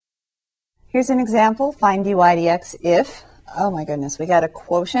Here's an example. Find dy dx if, oh my goodness, we got a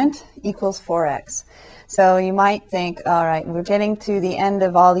quotient equals 4x. So you might think, all right, we're getting to the end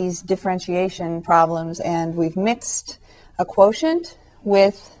of all these differentiation problems, and we've mixed a quotient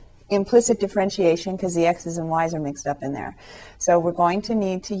with implicit differentiation because the x's and y's are mixed up in there. So we're going to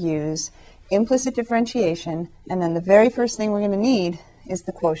need to use implicit differentiation, and then the very first thing we're going to need is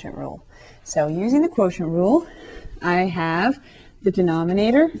the quotient rule. So using the quotient rule, I have the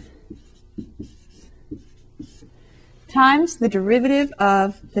denominator times the derivative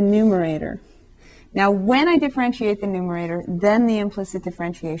of the numerator. Now, when I differentiate the numerator, then the implicit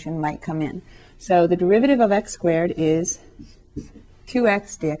differentiation might come in. So the derivative of x squared is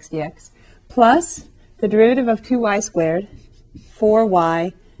 2x dx dx plus the derivative of 2y squared,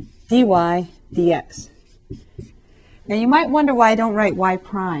 4y dy dx. Now, you might wonder why I don't write y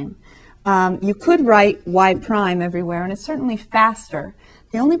prime. You could write y prime everywhere, and it's certainly faster.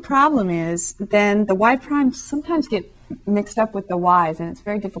 The only problem is then the y primes sometimes get mixed up with the y's, and it's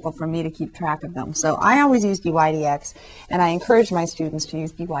very difficult for me to keep track of them. So I always use dy dx, and I encourage my students to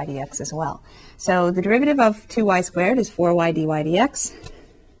use dy dx as well. So the derivative of 2y squared is 4y dy dx.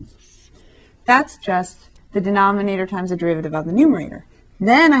 That's just the denominator times the derivative of the numerator.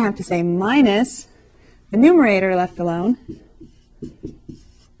 Then I have to say minus the numerator left alone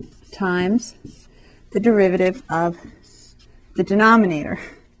times the derivative of the denominator.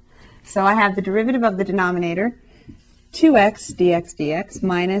 So I have the derivative of the denominator, 2x dx dx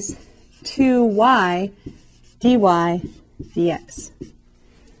minus 2y dy dx.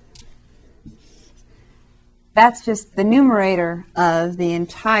 That's just the numerator of the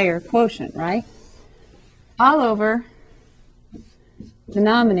entire quotient, right? All over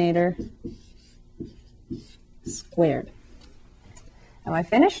denominator squared. Am I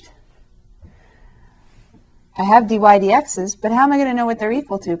finished? I have dy dx's, but how am I going to know what they're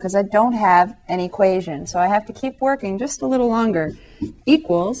equal to? Because I don't have an equation. So I have to keep working just a little longer.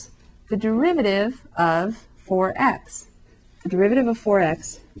 Equals the derivative of 4x. The derivative of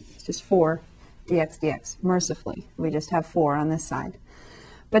 4x is just 4 dx dx. Mercifully, we just have 4 on this side.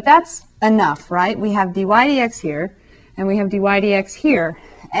 But that's enough, right? We have dy dx here, and we have dy dx here.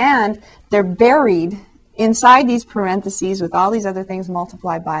 And they're buried inside these parentheses with all these other things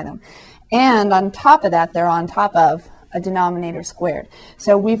multiplied by them. And on top of that, they're on top of a denominator squared.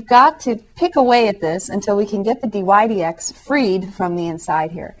 So we've got to pick away at this until we can get the dy dx freed from the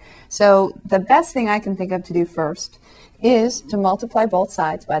inside here. So the best thing I can think of to do first is to multiply both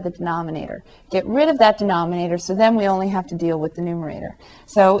sides by the denominator. Get rid of that denominator, so then we only have to deal with the numerator.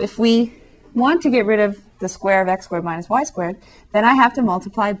 So if we want to get rid of the square of x squared minus y squared, then I have to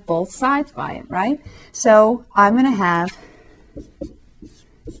multiply both sides by it, right? So I'm going to have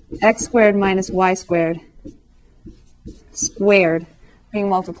x squared minus y squared squared being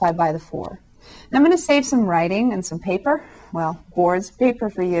multiplied by the 4. Now I'm going to save some writing and some paper, well, boards, paper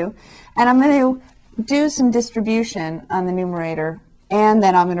for you, and I'm going to do some distribution on the numerator, and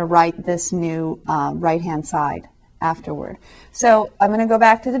then I'm going to write this new right-hand side afterward. So I'm going to go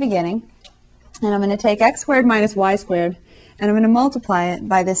back to the beginning, and I'm going to take x squared minus y squared, and I'm going to multiply it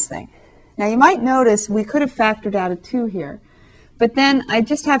by this thing. Now you might notice we could have factored out a 2 here, but then I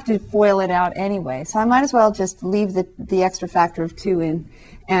just have to FOIL it out anyway. So I might as well just leave the extra factor of 2 in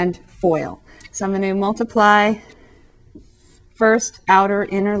and FOIL. So I'm going to multiply first, outer,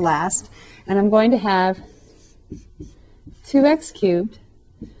 inner, last, and I'm going to have 2x cubed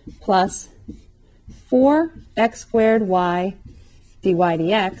plus 4x squared y dy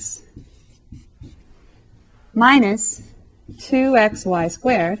dx minus 2xy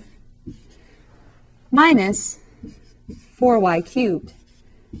squared minus 4y cubed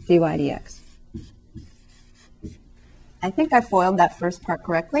dy dx. I think I FOILed that first part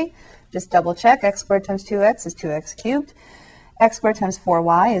correctly. Just double check. X squared times 2x is 2x cubed. X squared times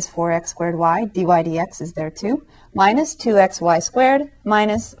 4y is 4x squared y. Dy dx is there too. Minus 2xy squared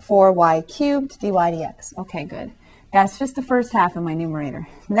minus 4y cubed dy dx. Okay, good. That's just the first half of my numerator.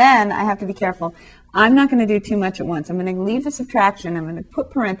 Then I have to be careful. I'm not going to do too much at once. I'm going to leave the subtraction. I'm going to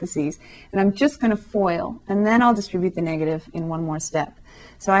put parentheses, and I'm just going to FOIL, and then I'll distribute the negative in one more step.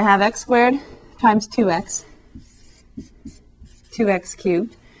 So I have x squared times 2x, 2x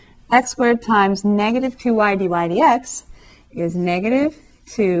cubed. X squared times negative 2y dy dx is negative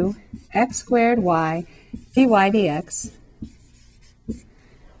 2x squared y dy dx.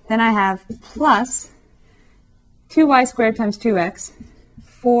 Then I have plus 2y squared times 2x,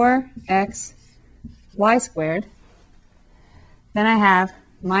 4x y squared. Then I have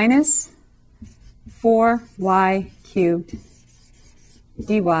minus 4y cubed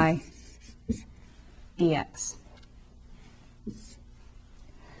dy dx.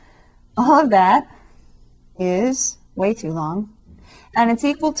 all of that is way too long, and it's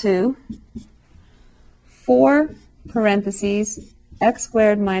equal to 4 parentheses x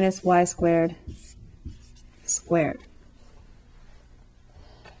squared minus y squared squared.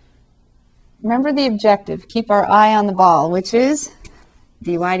 Remember the objective. Keep our eye on the ball, which is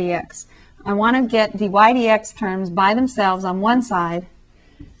dy dx. I want to get dy dx terms by themselves on one side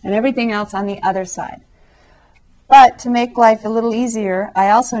and everything else on the other side. But to make life a little easier, I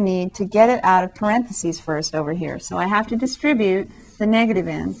also need to get it out of parentheses first over here. So I have to distribute the negative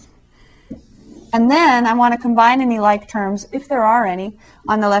in. And then I want to combine any like terms, if there are any,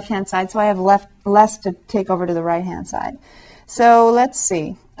 on the left-hand side, so I have less to take over to the right-hand side. So let's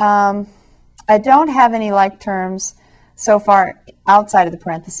see. I don't have any like terms so far outside of the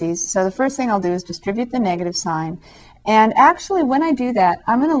parentheses. So the first thing I'll do is distribute the negative sign. And actually, when I do that,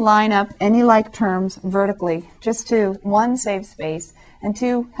 I'm going to line up any like terms vertically, just to, 1, save space, and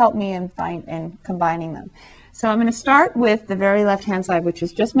 2, help me in combining them. So I'm going to start with the very left-hand side, which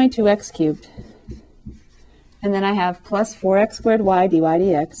is just my 2x cubed. And then I have plus 4x squared y dy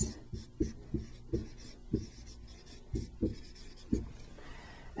dx.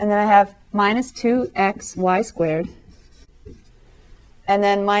 And then I have minus 2x y squared. And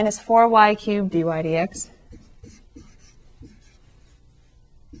then minus 4y cubed dy dx.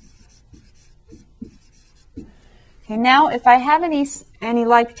 Okay, now if I have any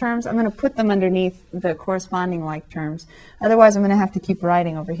like terms, I'm going to put them underneath the corresponding like terms. Otherwise, I'm going to have to keep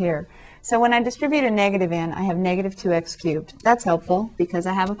writing over here. So when I distribute a negative in, I have negative 2x cubed. That's helpful because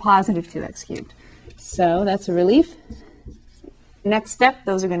I have a positive 2x cubed. So that's a relief. Next step,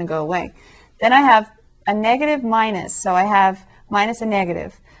 those are going to go away. Then I have a negative minus, so I have minus a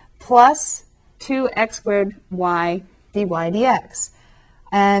negative, plus 2x squared y dy dx.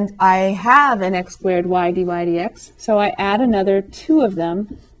 And I have an x squared y dy dx, so I add another 2 of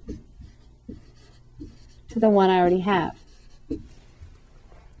them to the one I already have.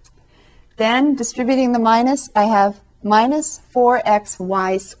 Then, distributing the minus, I have minus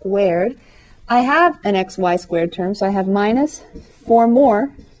 4xy squared. I have an xy squared term, so I have minus 4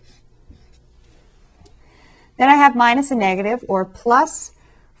 more. Then I have minus a negative, or plus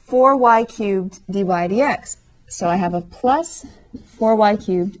 4y cubed dy dx. So I have a plus 4y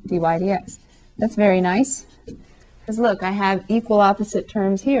cubed dy dx. That's very nice, because look, I have equal opposite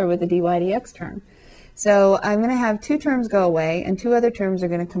terms here with the dy dx term. So I'm going to have 2 terms go away, and 2 other terms are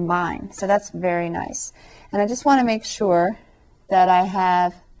going to combine. So that's very nice. And I just want to make sure that I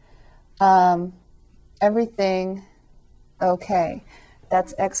have everything okay.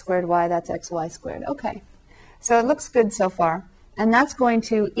 That's x squared y, that's xy squared. Okay. So it looks good so far. And that's going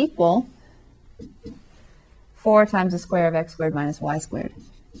to equal 4 times the square of x squared minus y squared.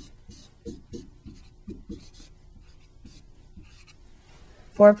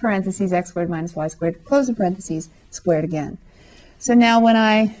 For parentheses, x squared minus y squared, close the parentheses, squared again. So now when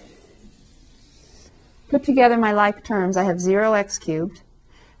I put together my like terms, I have 0x cubed,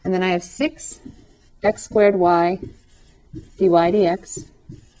 and then I have 6x squared y dy dx,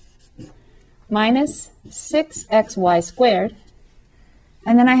 minus 6xy squared,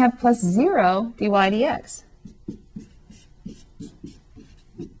 and then I have plus 0 dy dx.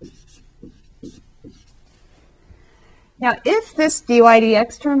 Now, if this dy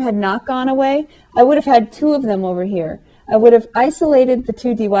dx term had not gone away, I would have had 2 of them over here. I would have isolated the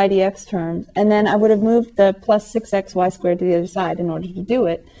 2 dy dx terms, and then I would have moved the plus 6xy squared to the other side in order to do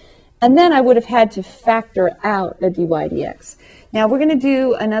it. And then I would have had to factor out a dy dx. Now, we're going to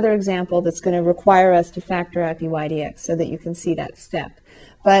do another example that's going to require us to factor out dy dx so that you can see that step.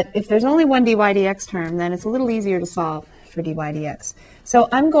 But if there's only one dy dx term, then it's a little easier to solve for dy dx. So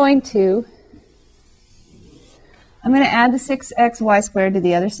I'm going to add the 6xy squared to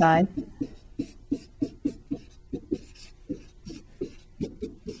the other side.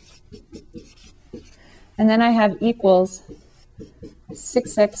 And then I have equals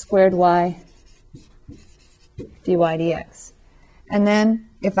 6x squared y dy dx. And then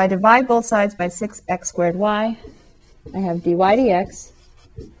if I divide both sides by 6x squared y, I have dy dx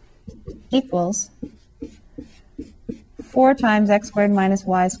equals 4 times x squared minus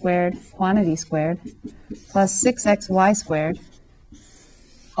y squared, quantity squared, plus 6xy squared,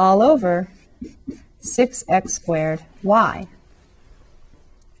 all over 6x squared y.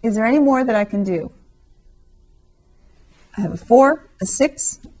 Is there any more that I can do? I have a 4, a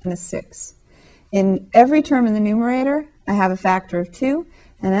 6, and a 6. In every term in the numerator, I have a factor of 2,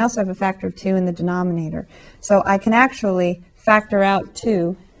 and I also have a factor of 2 in the denominator. So I can actually factor out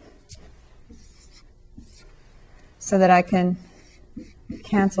 2 so that I can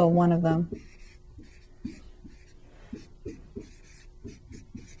cancel one of them.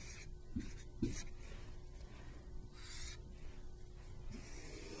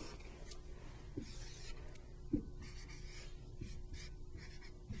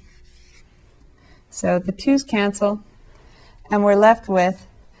 So the 2's cancel, and we're left with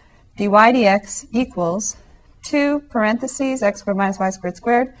dy dx equals 2 parentheses x squared minus y squared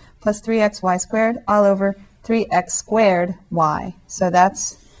squared plus 3xy squared all over 3x squared y. So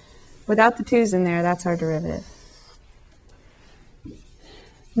that's, without the 2's in there, that's our derivative.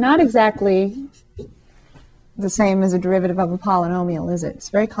 Not exactly the same as a derivative of a polynomial, is it? It's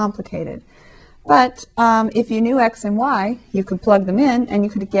very complicated. But if you knew x and y, you could plug them in and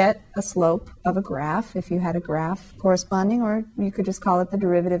you could get a slope of a graph if you had a graph corresponding, or you could just call it the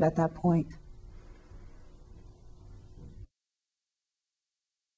derivative at that point.